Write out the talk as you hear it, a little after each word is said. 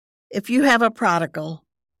If you have a prodigal,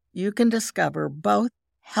 you can discover both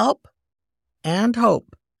help and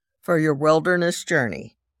hope for your wilderness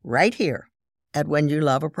journey right here at When You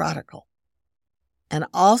Love a Prodigal, and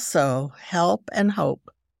also help and hope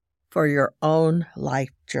for your own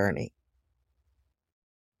life journey.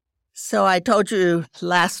 So I told you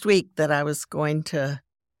last week that I was going to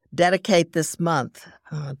dedicate this month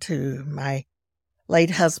to my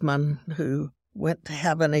late husband who went to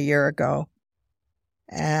heaven a year ago.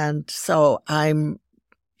 And so I'm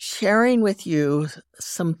sharing with you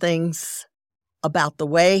some things about the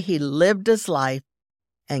way he lived his life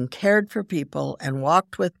and cared for people and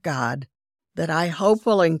walked with God that I hope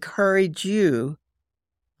will encourage you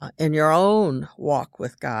in your own walk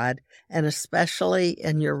with God, and especially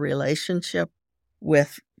in your relationship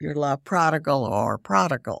with your love prodigal or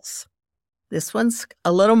prodigals. This one's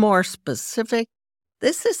a little more specific.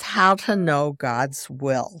 This is how to know God's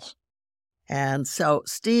will. And so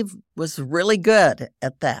Steve was really good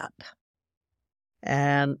at that.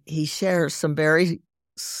 And he shares some very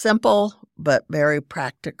simple but very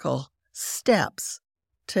practical steps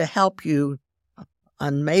to help you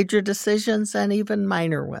on major decisions and even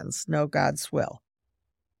minor ones know God's will.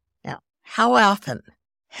 Now, how often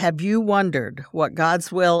have you wondered what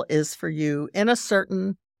God's will is for you in a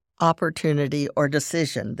certain opportunity or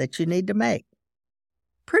decision that you need to make?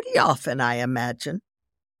 Pretty often, I imagine.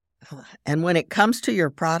 And when it comes to your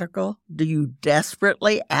prodigal, do you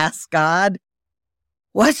desperately ask God,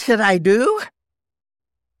 what should I do?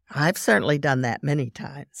 I've certainly done that many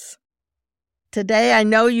times. Today, I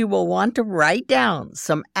know you will want to write down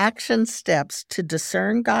some action steps to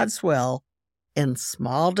discern God's will in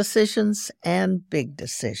small decisions and big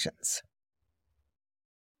decisions.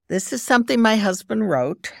 This is something my husband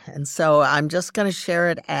wrote, and so I'm just going to share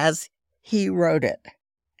it as he wrote it,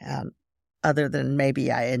 other than maybe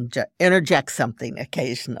I interject something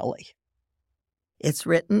occasionally. It's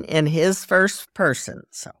written in his first person,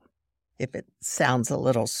 so if it sounds a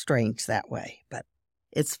little strange that way, but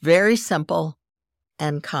it's very simple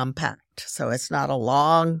and compact, so it's not a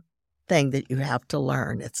long thing that you have to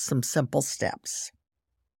learn. It's some simple steps.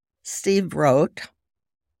 Steve wrote,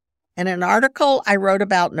 in an article I wrote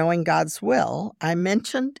about knowing God's will, I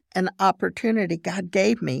mentioned an opportunity God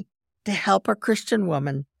gave me to help a Christian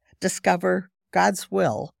woman discover God's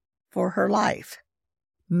will for her life.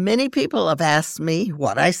 Many people have asked me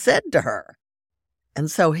what I said to her, and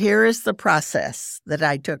so here is the process that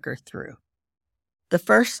I took her through. The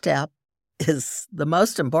first step is the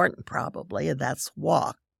most important probably, and that's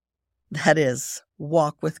walk. That is,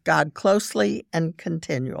 walk with God closely and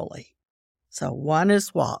continually. So one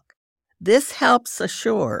is walk. This helps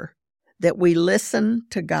assure that we listen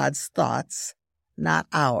to God's thoughts, not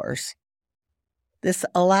ours. This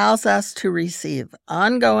allows us to receive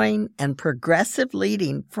ongoing and progressive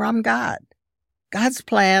leading from God. God's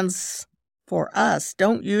plans for us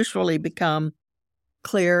don't usually become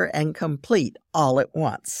clear and complete all at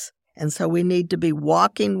once. And so we need to be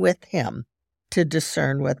walking with Him to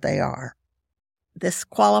discern what they are. This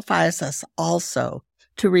qualifies us also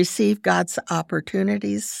to receive God's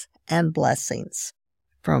opportunities and blessings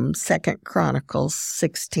from 2 Chronicles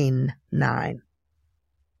 16:9.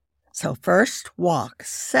 So first, walk.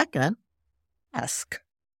 Second, ask.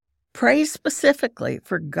 Pray specifically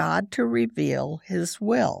for God to reveal His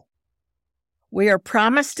will. We are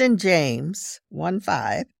promised in James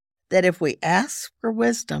 1:5 that if we ask for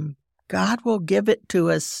wisdom, God will give it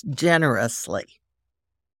to us generously.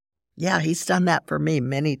 Yeah, He's done that for me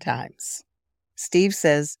many times. Steve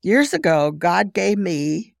says, years ago, God gave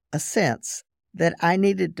me a sense that I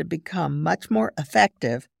needed to become much more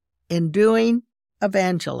effective in doing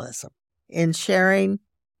evangelism, in sharing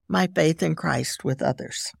my faith in Christ with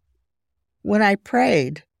others. When I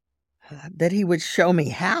prayed that He would show me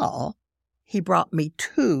how, He brought me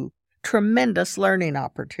 2 tremendous learning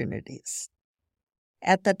opportunities.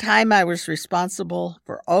 At the time, I was responsible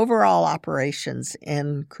for overall operations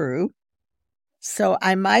in Cru, so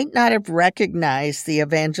I might not have recognized the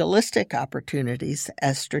evangelistic opportunities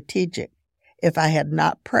as strategic if I had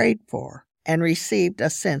not prayed for and received a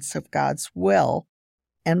sense of God's will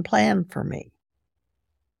and plan for me.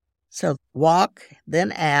 So walk,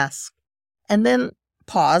 then ask, and then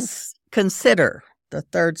pause, consider the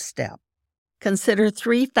third step. Consider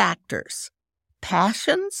 3 factors: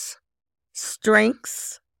 passions,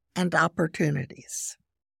 strengths, and opportunities.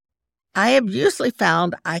 I have usually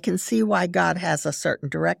found I can see why God has a certain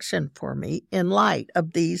direction for me in light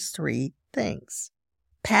of these 3 things.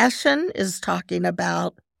 Passion is talking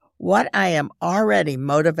about what I am already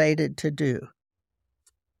motivated to do.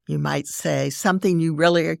 You might say something you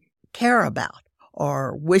really care about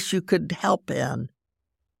or wish you could help in.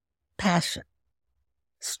 passion.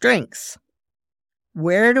 Strengths.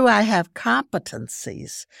 Where do I have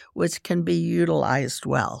competencies which can be utilized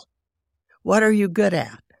well? What are you good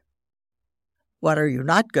at? What are you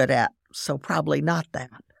not good at? So probably not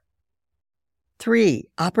that. 3,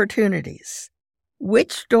 opportunities.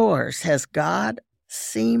 Which doors has God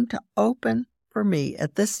seemed to open for me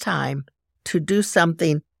at this time to do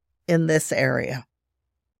something in this area?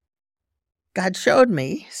 God showed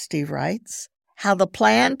me, Steve writes, how the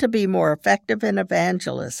plan to be more effective in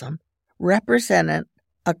evangelism represented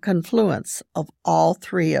a confluence of all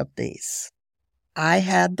 3 of these. I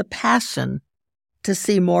had the passion to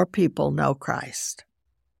see more people know Christ.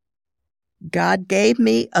 God gave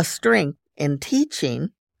me a strength in teaching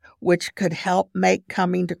which could help make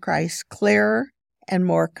coming to Christ clearer and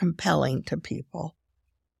more compelling to people.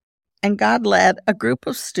 And God led a group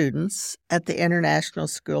of students at the International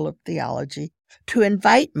School of Theology to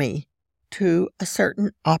invite me to a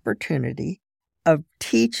certain opportunity of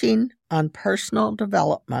teaching on personal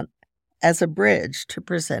development as a bridge to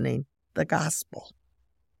presenting the gospel.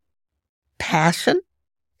 Passion,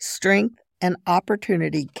 strength, and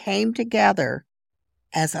opportunity came together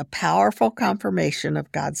as a powerful confirmation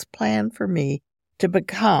of God's plan for me to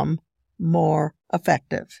become more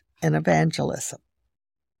effective in evangelism.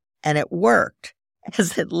 And it worked,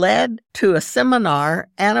 as it led to a seminar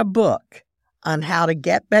and a book on how to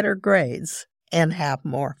get better grades and have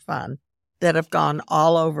more fun that have gone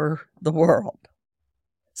all over the world.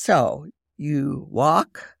 So you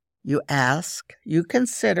walk, you ask, you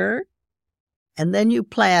consider, and then you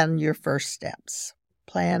plan your first steps.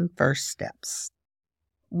 Plan first steps.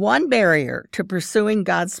 One barrier to pursuing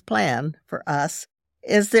God's plan for us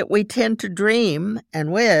is that we tend to dream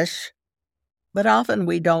and wish, but often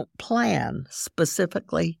we don't plan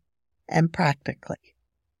specifically and practically.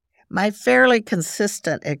 My fairly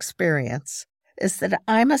consistent experience is that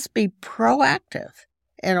I must be proactive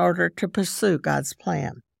in order to pursue God's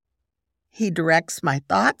plan. He directs my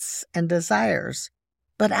thoughts and desires,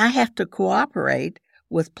 but I have to cooperate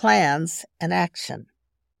with plans and action.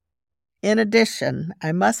 In addition,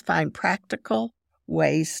 I must find practical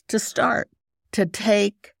ways to start, to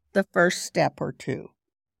take the first step or two.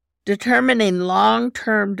 Determining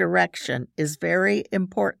long-term direction is very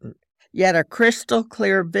important, yet a crystal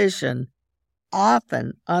clear vision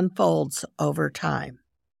often unfolds over time.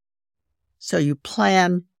 So you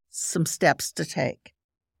plan some steps to take.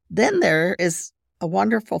 Then there is a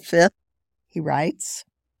wonderful 5th, he writes,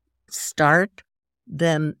 start,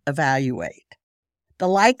 then evaluate. The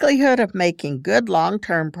likelihood of making good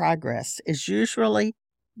long-term progress is usually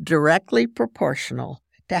directly proportional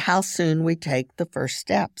to how soon we take the first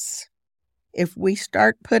steps. If we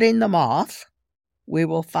start putting them off, we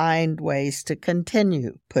will find ways to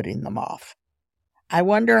continue putting them off. I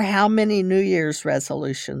wonder how many New Year's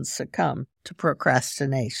resolutions succumb to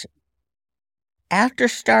procrastination. After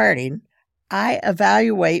starting, I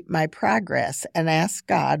evaluate my progress and ask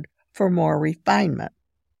God for more refinement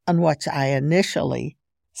on what I initially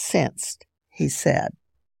sensed, he said.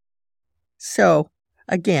 So,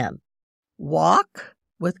 again, walk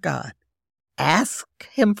with God. Ask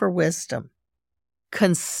him for wisdom.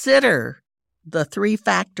 Consider the 3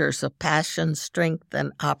 factors of passion, strength,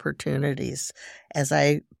 and opportunities as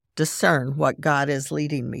I discern what God is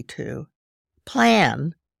leading me to.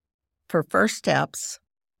 Plan for first steps.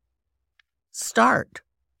 Start.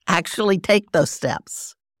 Actually take those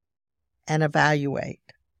steps and evaluate.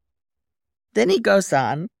 Then he goes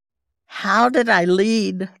on, how did I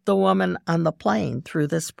lead the woman on the plane through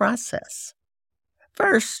this process?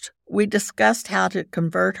 First, we discussed how to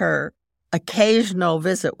convert her occasional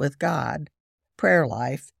visit with God, prayer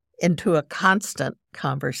life, into a constant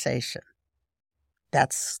conversation.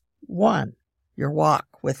 That's 1, your walk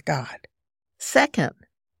with God. Second,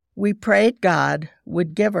 we prayed God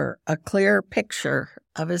would give her a clear picture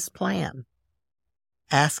of his plan,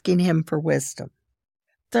 asking him for wisdom.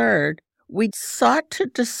 Third, we sought to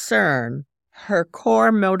discern her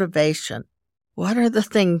core motivation. What are the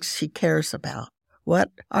things she cares about? What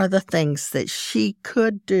are the things that she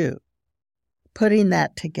could do? Putting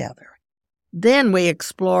that together. Then we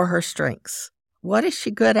explore her strengths. What is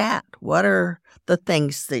she good at? What are the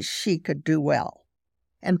things that she could do well?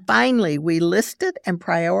 And finally, we listed and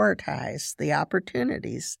prioritized the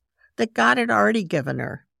opportunities that God had already given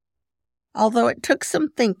her. Although it took some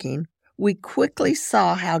thinking, we quickly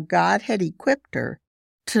saw how God had equipped her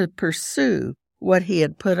to pursue what he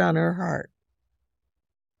had put on her heart.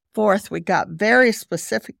 Fourth, we got very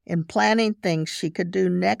specific in planning things she could do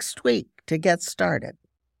next week to get started.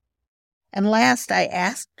 And last, I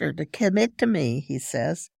asked her to commit to me, he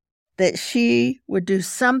says, that she would do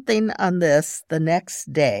something on this the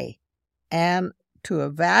next day and to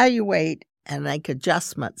evaluate and make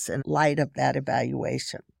adjustments in light of that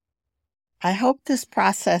evaluation. I hope this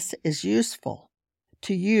process is useful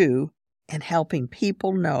to you in helping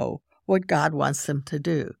people know what God wants them to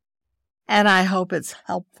do. And I hope it's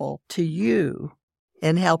helpful to you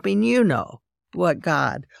in helping you know what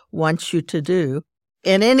God wants you to do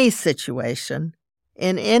in any situation,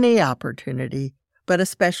 in any opportunity, but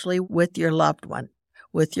especially with your loved one,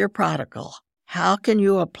 with your prodigal. How can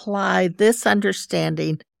you apply this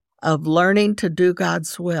understanding of learning to do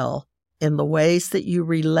God's will in the ways that you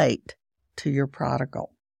relate to your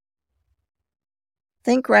prodigal?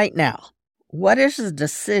 Think right now. What is a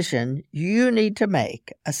decision you need to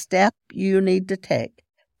make, a step you need to take,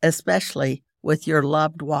 especially with your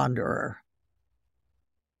loved wanderer?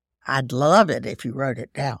 I'd love it if you wrote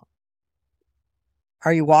it down.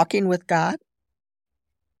 Are you walking with God?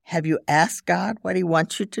 Have you asked God what He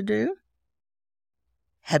wants you to do?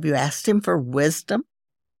 Have you asked Him for wisdom?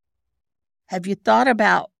 Have you thought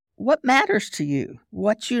about what matters to you,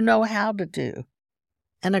 what you know how to do,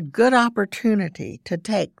 and a good opportunity to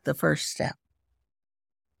take the first step?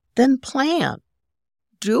 Then plan,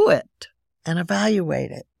 do it, and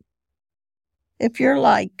evaluate it. If you're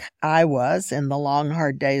like I was in the long,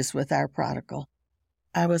 hard days with our prodigal,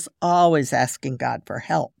 I was always asking God for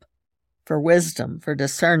help, for wisdom, for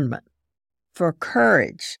discernment, for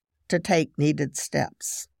courage to take needed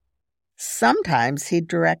steps. Sometimes He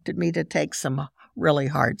directed me to take some really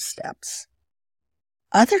hard steps.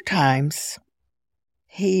 Other times,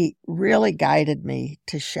 He really guided me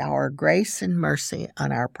to shower grace and mercy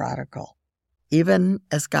on our prodigal, even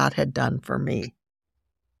as God had done for me.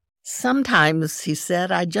 Sometimes, He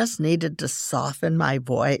said, I just needed to soften my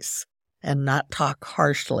voice and not talk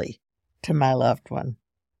harshly to my loved one.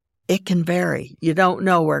 It can vary. You don't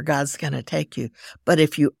know where God's going to take you. But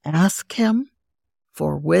if you ask Him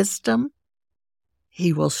for wisdom,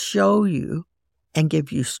 He will show you and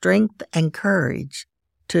give you strength and courage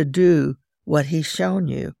to do what He's shown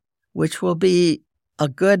you, which will be a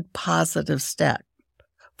good positive step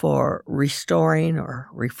for restoring or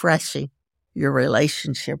refreshing your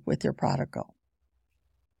relationship with your prodigal.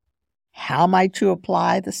 How might you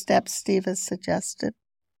apply the steps Steve has suggested?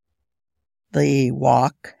 The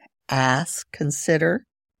walk, ask, consider,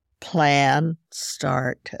 plan,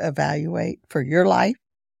 start, evaluate for your life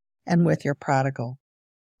and with your prodigal.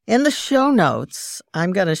 In the show notes,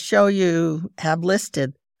 I'm going to have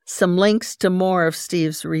listed some links to more of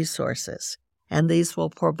Steve's resources, and these will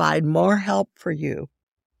provide more help for you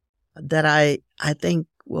that I think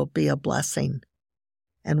will be a blessing.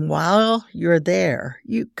 And while you're there,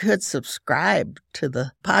 you could subscribe to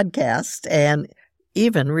the podcast and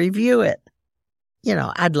even review it.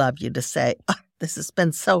 I'd love you to say, this has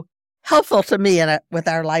been so helpful to me with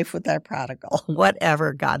our life with our prodigal,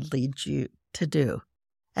 whatever God leads you to do.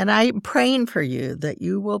 And I'm praying for you that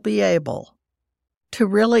you will be able to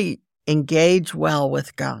really engage well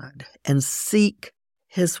with God and seek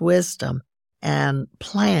His wisdom and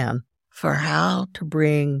plan for how to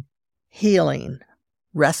bring healing,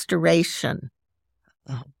 restoration,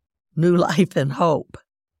 new life and hope,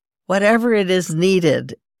 whatever it is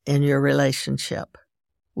needed in your relationship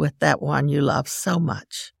with that one you love so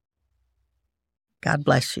much. God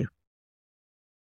bless you.